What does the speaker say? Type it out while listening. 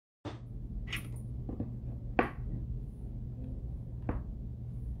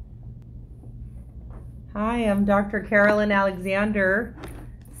Hi, I'm Dr. Carolyn Alexander.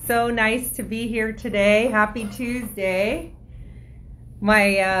 So nice to be here today. Happy Tuesday.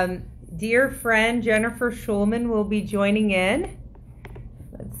 My dear friend Jennifer Shulman will be joining in.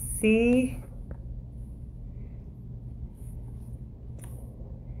 Let's see.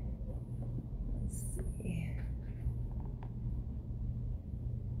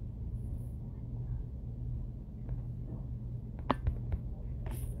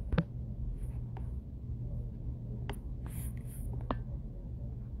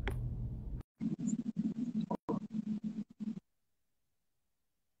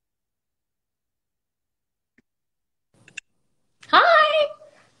 Hi.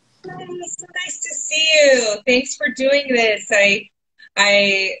 Hi, so nice to see you. Thanks for doing this.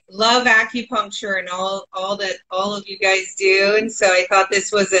 I love acupuncture and all that all of you guys do, and so I thought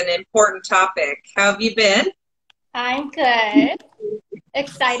this was an important topic. How have you been? I'm good.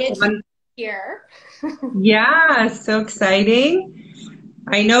 Excited to Fun. be here. Yeah, so exciting.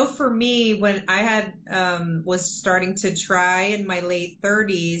 I know for me, when I had was starting to try in my late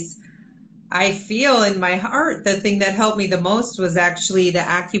 30s, I feel in my heart the thing that helped me the most was actually the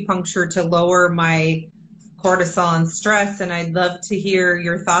acupuncture to lower my cortisol and stress, and I'd love to hear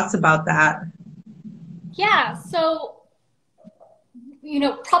your thoughts about that. Yeah, so,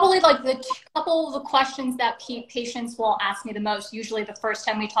 probably like the couple of the questions that patients will ask me the most, usually the first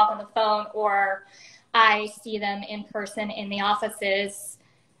time we talk on the phone or I see them in person in the offices.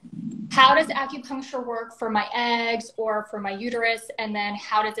 How does acupuncture work for my eggs or for my uterus? And then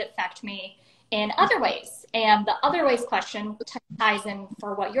how does it affect me in other ways? And the other ways question ties in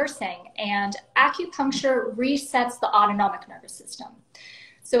for what you're saying. And acupuncture resets the autonomic nervous system.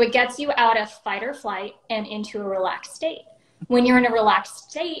 So it gets you out of fight or flight and into a relaxed state. When you're in a relaxed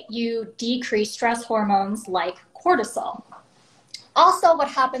state, you decrease stress hormones like cortisol. Also, what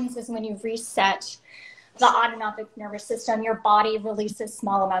happens is when you reset the autonomic nervous system, your body releases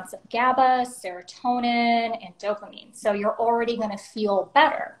small amounts of GABA, serotonin, and dopamine. So you're already going to feel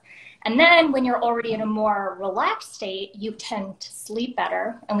better. And then when you're already in a more relaxed state, you tend to sleep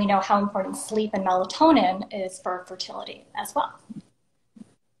better. And we know how important sleep and melatonin is for fertility as well.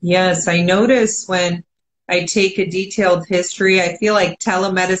 Yes, I notice when I take a detailed history, I feel like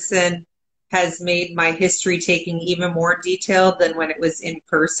telemedicine has made my history taking even more detailed than when it was in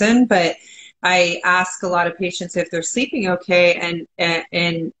person. But I ask a lot of patients if they're sleeping okay,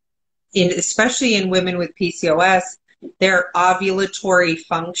 and especially in women with PCOS, their ovulatory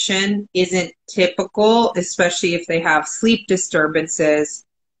function isn't typical, especially if they have sleep disturbances.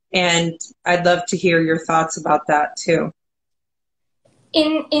 And I'd love to hear your thoughts about that too.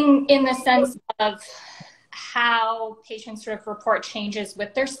 In the sense of how patients sort of report changes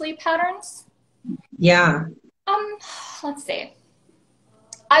with their sleep patterns? Yeah. Let's see.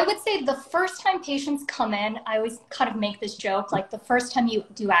 I would say the first time patients come in, I always kind of make this joke, like the first time you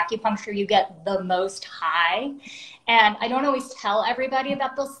do acupuncture, you get the most high. And I don't always tell everybody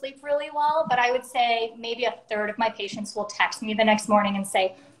that they'll sleep really well, but I would say maybe a third of my patients will text me the next morning and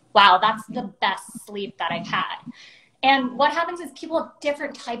say, wow, that's the best sleep that I've had. And what happens is people have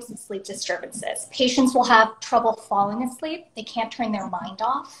different types of sleep disturbances. Patients will have trouble falling asleep. They can't turn their mind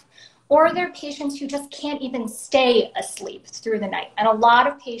off. Or there are patients who just can't even stay asleep through the night. And a lot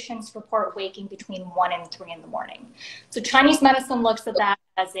of patients report waking between 1 and 3 in the morning. So Chinese medicine looks at that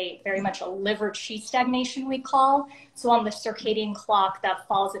as very much a liver qi stagnation, we call. So on the circadian clock, that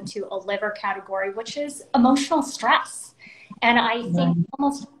falls into a liver category, which is emotional stress. And I think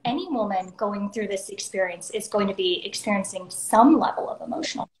almost any woman going through this experience is going to be experiencing some level of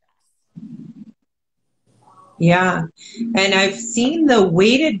emotional stress. Yeah. And I've seen the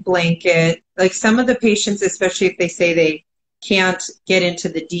weighted blanket, like some of the patients, especially if they say they can't get into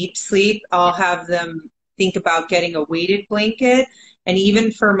the deep sleep, I'll have them think about getting a weighted blanket. And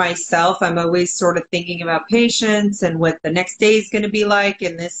even for myself, I'm always sort of thinking about patients and what the next day is going to be like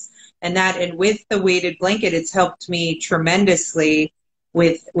and this and that. And with the weighted blanket, it's helped me tremendously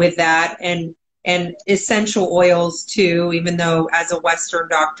with that. And essential oils too, even though as a Western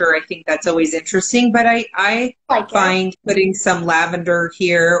doctor, I think that's always interesting. But I find putting some lavender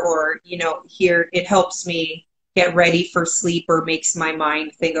here or, here, it helps me get ready for sleep or makes my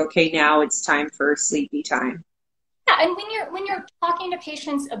mind think, okay, now it's time for sleepy time. Yeah, and when you're talking to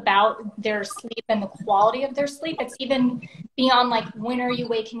patients about their sleep and the quality of their sleep, it's even beyond like when are you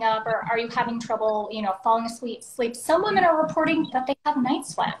waking up or are you having trouble, falling asleep. Some women are reporting that they have night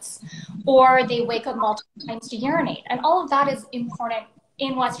sweats or they wake up multiple times to urinate, and all of that is important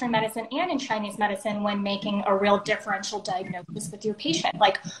in Western medicine and in Chinese medicine when making a real differential diagnosis with your patient.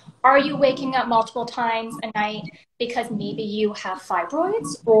 Like, Are you waking up multiple times a night because maybe you have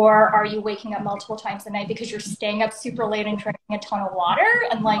fibroids, or are you waking up multiple times a night because you're staying up super late and drinking a ton of water?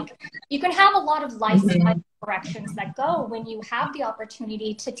 And like, you can have a lot of lifestyle corrections that go when you have the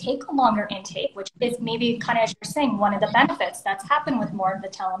opportunity to take a longer intake, which is maybe kind of, as you're saying, one of the benefits that's happened with more of the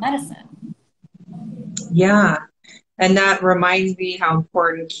telemedicine. Yeah. And that reminds me how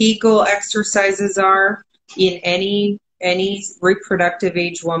important Kegel exercises are in any reproductive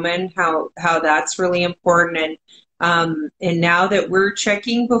age woman, how that's really important. And now that we're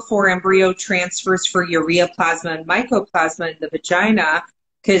checking before embryo transfers for ureaplasma and mycoplasma in the vagina,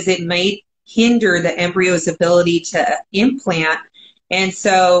 because it might hinder the embryo's ability to implant. And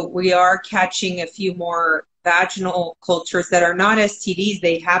so we are catching a few more vaginal cultures that are not STDs.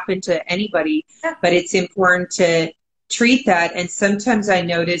 They happen to anybody, but it's important to treat that. And sometimes I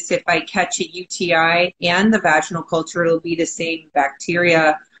notice if I catch a UTI and the vaginal culture, it'll be the same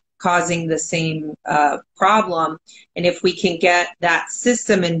bacteria causing the same problem. And if we can get that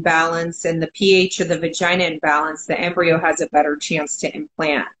system in balance and the pH of the vagina in balance, the embryo has a better chance to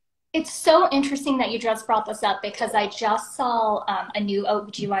implant. It's so interesting that you just brought this up, because I just saw a new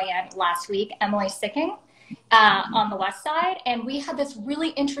OBGYN last week, Emily Sicking, on the West Side, and we had this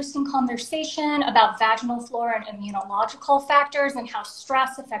really interesting conversation about vaginal flora and immunological factors and how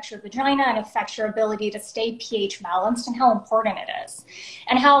stress affects your vagina and affects your ability to stay pH balanced, and how important it is.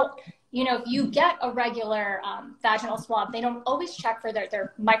 And how, you know, if you get a regular vaginal swab, they don't always check for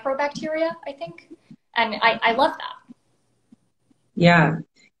their microbacteria, I think. And I love that. Yeah.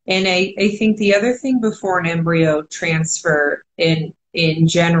 And I think the other thing before an embryo transfer in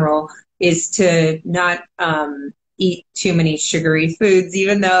general is to not eat too many sugary foods,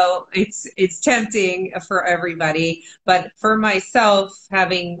 even though it's tempting for everybody. But for myself,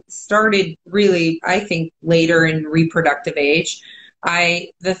 having started really, I think, later in reproductive age,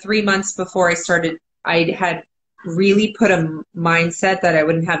 the 3 months before I started, I had really put a mindset that I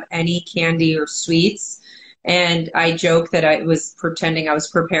wouldn't have any candy or sweets. And I joke that I was pretending I was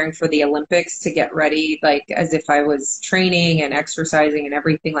preparing for the Olympics to get ready, like as if I was training and exercising and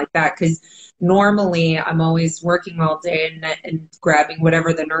everything like that. Because normally I'm always working all day and grabbing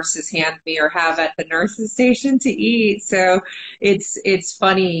whatever the nurses hand me or have at the nurses station to eat. So it's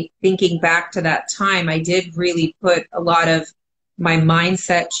funny thinking back to that time. I did really put a lot of my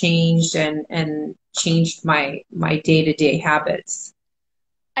mindset changed and changed my day-to-day habits.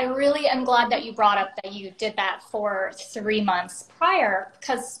 I really am glad that you brought up that you did that for 3 months prior,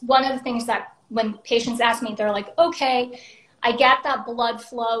 because one of the things that when patients ask me, they're like, okay, I get that blood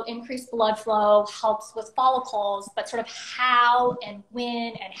flow, increased blood flow helps with follicles, but sort of how and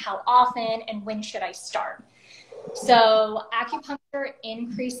when and how often and when should I start? So acupuncture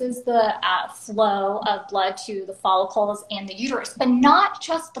increases the flow of blood to the follicles and the uterus, but not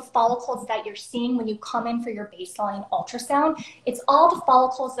just the follicles that you're seeing when you come in for your baseline ultrasound. It's all the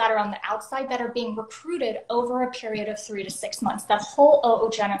follicles that are on the outside that are being recruited over a period of 3 to 6 months, that whole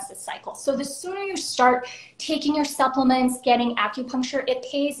oogenesis cycle. So the sooner you start taking your supplements, getting acupuncture, it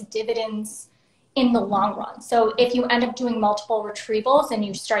pays dividends in the long run. So if you end up doing multiple retrievals and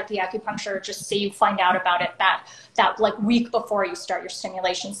you start the acupuncture, just say you find out about it that like week before you start your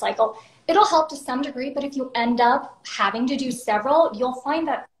stimulation cycle, it'll help to some degree. But if you end up having to do several, you'll find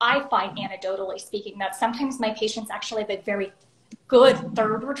that, I find anecdotally speaking, that sometimes my patients actually have a very good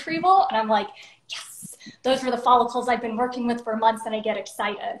third retrieval. And I'm like, yes, those were the follicles I've been working with for months, and I get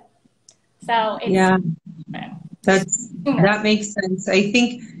excited. So it's, yeah, that makes sense. I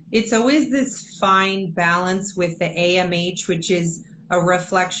think it's always this fine balance with the AMH, which is a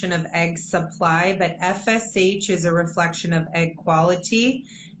reflection of egg supply, but FSH is a reflection of egg quality.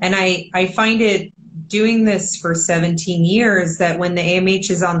 And I find it, doing this for 17 years, that when the AMH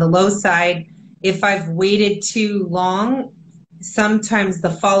is on the low side, if I've waited too long, sometimes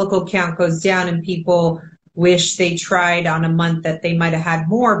the follicle count goes down and people wish they tried on a month that they might have had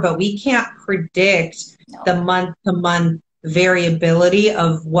more, but we can't predict the month-to-month variability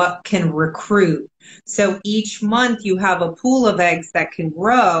of what can recruit. So each month you have a pool of eggs that can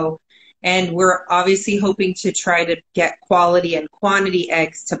grow, and we're obviously hoping to try to get quality and quantity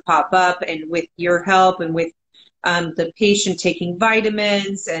eggs to pop up. And with your help and with the patient taking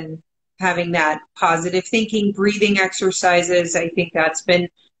vitamins and having that positive thinking, breathing exercises, I think that's been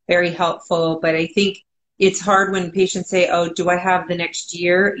very helpful. But I think it's hard when patients say, oh, do I have the next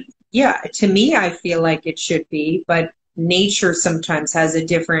year? Yeah, to me, I feel like it should be, but nature sometimes has a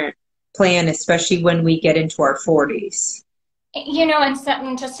different plan, especially when we get into our 40s. You know, and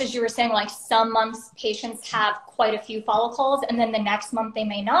just as you were saying, like some months patients have quite a few follicles, and then the next month they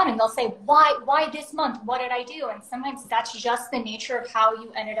may not, and they'll say, why this month? What did I do? And sometimes that's just the nature of how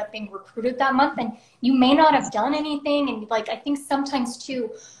you ended up being recruited that month, and you may not have done anything. And like, I think sometimes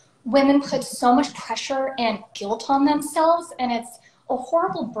too, women put so much pressure and guilt on themselves, and it's a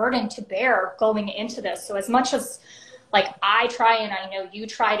horrible burden to bear going into this. So as much as like I try, and I know you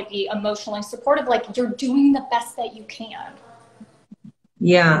try to be emotionally supportive, like you're doing the best that you can.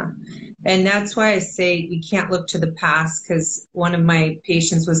 Yeah. And that's why I say we can't look to the past, because one of my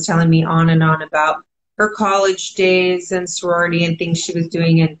patients was telling me on and on about her college days and sorority and things she was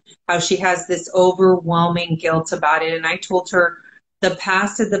doing and how she has this overwhelming guilt about it. And I told her the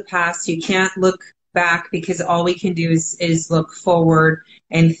past is the past. You can't look back, because all we can do is look forward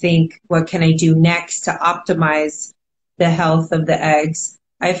and think, what can I do next to optimize the health of the eggs?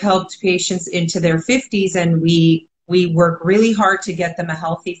 I've helped patients into their 50s, and we work really hard to get them a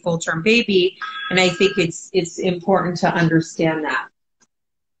healthy full-term baby. And I think it's important to understand that.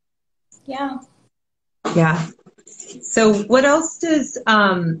 Yeah. Yeah. So what else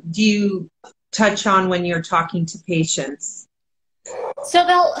do you touch on when you're talking to patients? So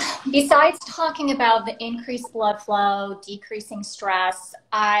besides talking about the increased blood flow, decreasing stress,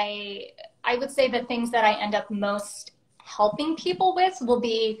 I would say the things that I end up most helping people with will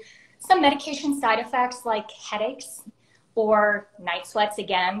be some medication side effects like headaches or night sweats,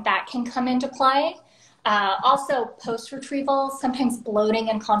 again, that can come into play. Also post-retrieval, sometimes bloating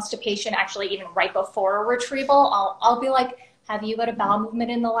and constipation, actually even right before a retrieval. I'll be like, have you had a bowel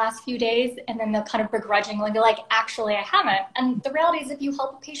movement in the last few days? And then they'll kind of begrudgingly be like, actually, I haven't. And the reality is, if you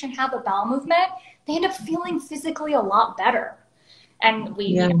help a patient have a bowel movement, they end up feeling physically a lot better. And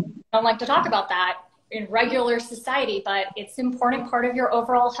we don't like to talk about that in regular society, but it's an important part of your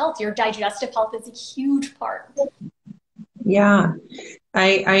overall health. Your digestive health is a huge part. Yeah.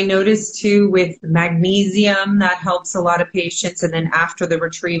 I noticed too with magnesium, that helps a lot of patients. And then after the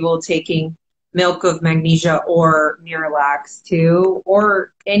retrieval, taking milk of magnesia or Miralax too,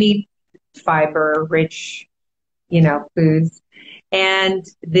 or any fiber rich, foods. And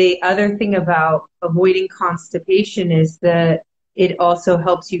the other thing about avoiding constipation is that it also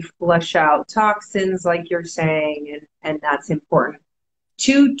helps you flush out toxins, like you're saying, and that's important.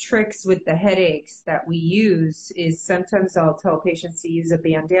 Two tricks with the headaches that we use is sometimes I'll tell patients to use a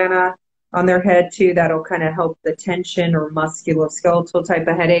bandana on their head too. That'll kind of help the tension or musculoskeletal type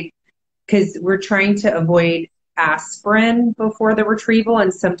of headache, because we're trying to avoid aspirin before the retrieval.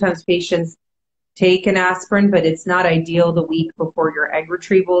 And sometimes patients take an aspirin, but it's not ideal the week before your egg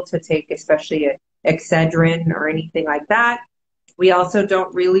retrieval to take, especially Excedrin or anything like that. We also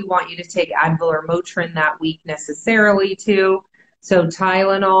don't really want you to take Advil or Motrin that week necessarily too. So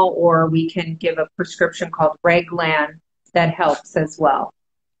Tylenol, or we can give a prescription called Reglan that helps as well.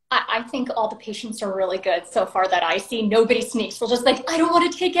 I think all the patients are really good so far that I see. Nobody sneaks. They'll just like, I don't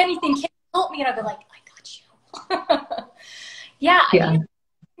want to take anything. Can you help me? And I'll be like, I got you. Yeah. I think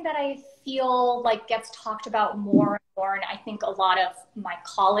that I feel like gets talked about more and more, and I think a lot of my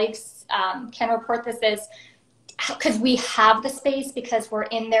colleagues can report this, is because we have the space, because we're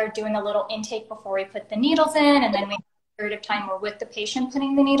in there doing a little intake before we put the needles in, and then we have a period of time we're with the patient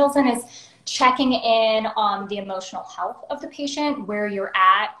putting the needles in, is checking in on the emotional health of the patient, where you're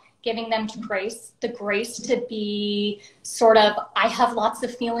at, giving them the grace to be sort of, I have lots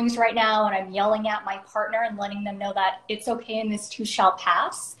of feelings right now and I'm yelling at my partner, and letting them know that it's okay and this too shall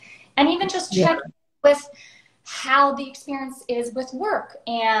pass. And even just check with how the experience is with work,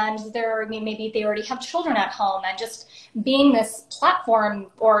 and maybe they already have children at home, and just being this platform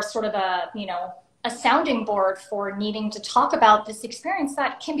or sort of a sounding board for needing to talk about this experience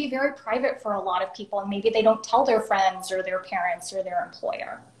that can be very private for a lot of people, and maybe they don't tell their friends or their parents or their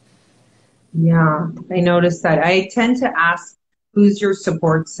employer. Yeah, I noticed that. I tend to ask, who's your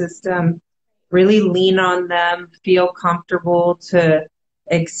support system? Really lean on them, feel comfortable to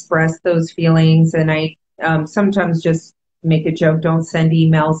express those feelings. And I sometimes just make a joke, don't send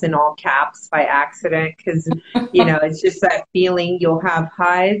emails in all caps by accident, because, it's just that feeling. You'll have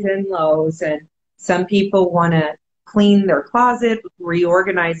highs and lows, and some people want to clean their closet,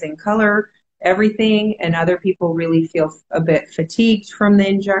 reorganize and color everything, and other people really feel a bit fatigued from the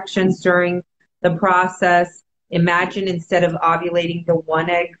injections during the process. Imagine instead of ovulating the one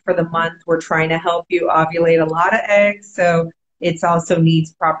egg for the month, we're trying to help you ovulate a lot of eggs. So it also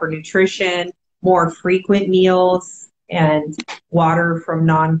needs proper nutrition, more frequent meals, and water from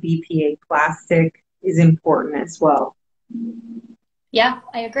non-BPA plastic is important as well. Yeah,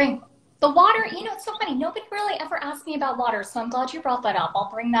 I agree. The water, it's so funny. Nobody really ever asked me about water, so I'm glad you brought that up. I'll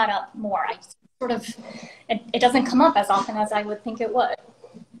bring that up more. I sort of, it doesn't come up as often as I would think it would.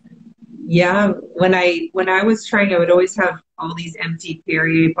 Yeah, when I was trying, I would always have all these empty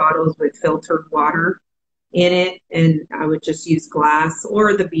Perrier bottles with filtered water in it, and I would just use glass,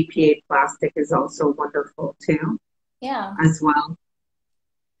 or the BPA plastic is also wonderful too. Yeah. As well.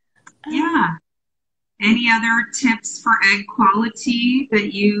 Yeah. Any other tips for egg quality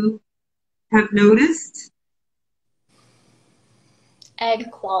that you have noticed?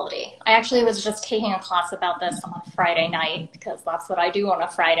 Egg quality. I actually was just taking a class about this on Friday night, because that's what I do on a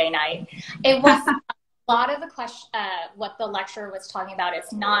Friday night. It was a lot of the question, what the lecturer was talking about.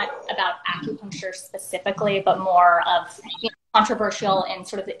 It's not about acupuncture specifically, but more of, you know, controversial in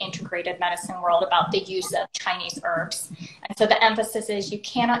sort of the integrated medicine world about the use of Chinese herbs. And so the emphasis is you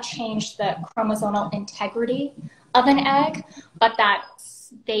cannot change the chromosomal integrity of an egg, but that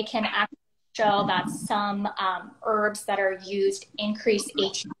they can actually show that some herbs that are used increase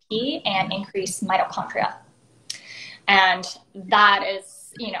ATP and increase mitochondria. And that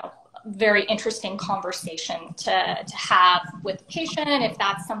is, you know, very interesting conversation to have with the patient, if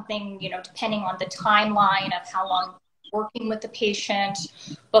that's something, you know, depending on the timeline of how long working with the patient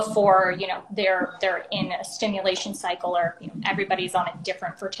before, you know, they're in a stimulation cycle, or, you know, everybody's on a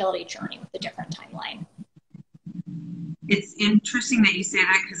different fertility journey with a different timeline. It's interesting that you say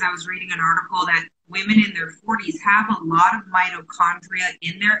that, because I was reading an article that women in their 40s have a lot of mitochondria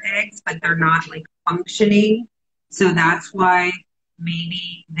in their eggs, but they're not like functioning. So that's why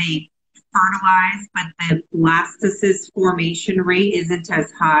maybe they fertilize, but the blastocyst formation rate isn't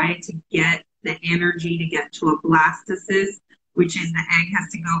as high to get the energy to get to a blastocyst, which is the egg has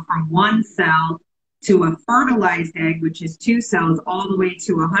to go from one cell to a fertilized egg, which is 2 cells, all the way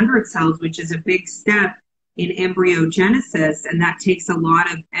to 100 cells, which is a big step in embryogenesis, and that takes a lot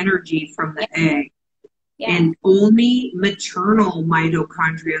of energy from the egg. Yeah. And only maternal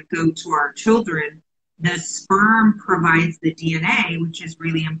mitochondria go to our children. The sperm provides the DNA, which is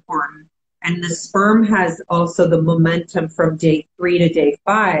really important. And the sperm has also the momentum from day 3 to day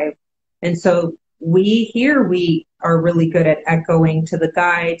 5. And so we are really good at echoing to the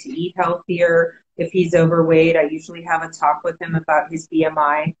guy to eat healthier. If he's overweight, I usually have a talk with him about his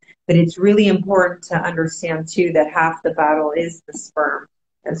BMI. But it's really important to understand, too, that half the battle is the sperm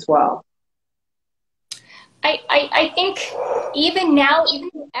as well. I think even now, even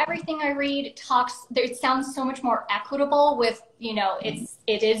everything I read it sounds so much more equitable with, you know,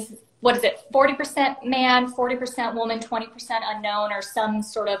 it is, what is it, 40% man, 40% woman, 20% unknown, or some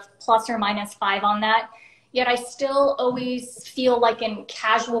sort of plus or minus 5 on that. Yet I still always feel like in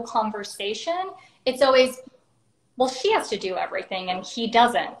casual conversation, it's always, well, she has to do everything and he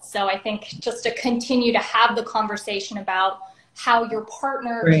doesn't. So I think just to continue to have the conversation about how your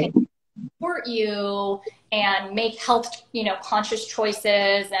partner can support you and make health, you know, conscious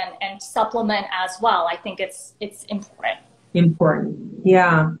choices and supplement as well. I think it's important. Important.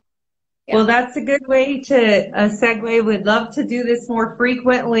 Yeah. Well, that's a good way to segue. We'd love to do this more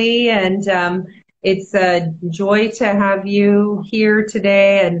frequently, and it's a joy to have you here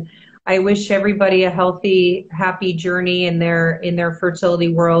today. And I wish everybody a healthy, happy journey in their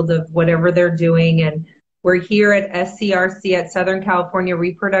fertility world of whatever they're doing. And we're here at SCRC at Southern California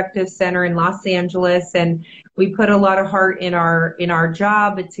Reproductive Center in Los Angeles, and we put a lot of heart in our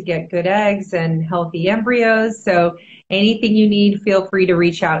job to get good eggs and healthy embryos. So anything you need, feel free to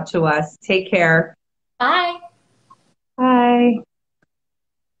reach out to us. Take care. Bye. Bye.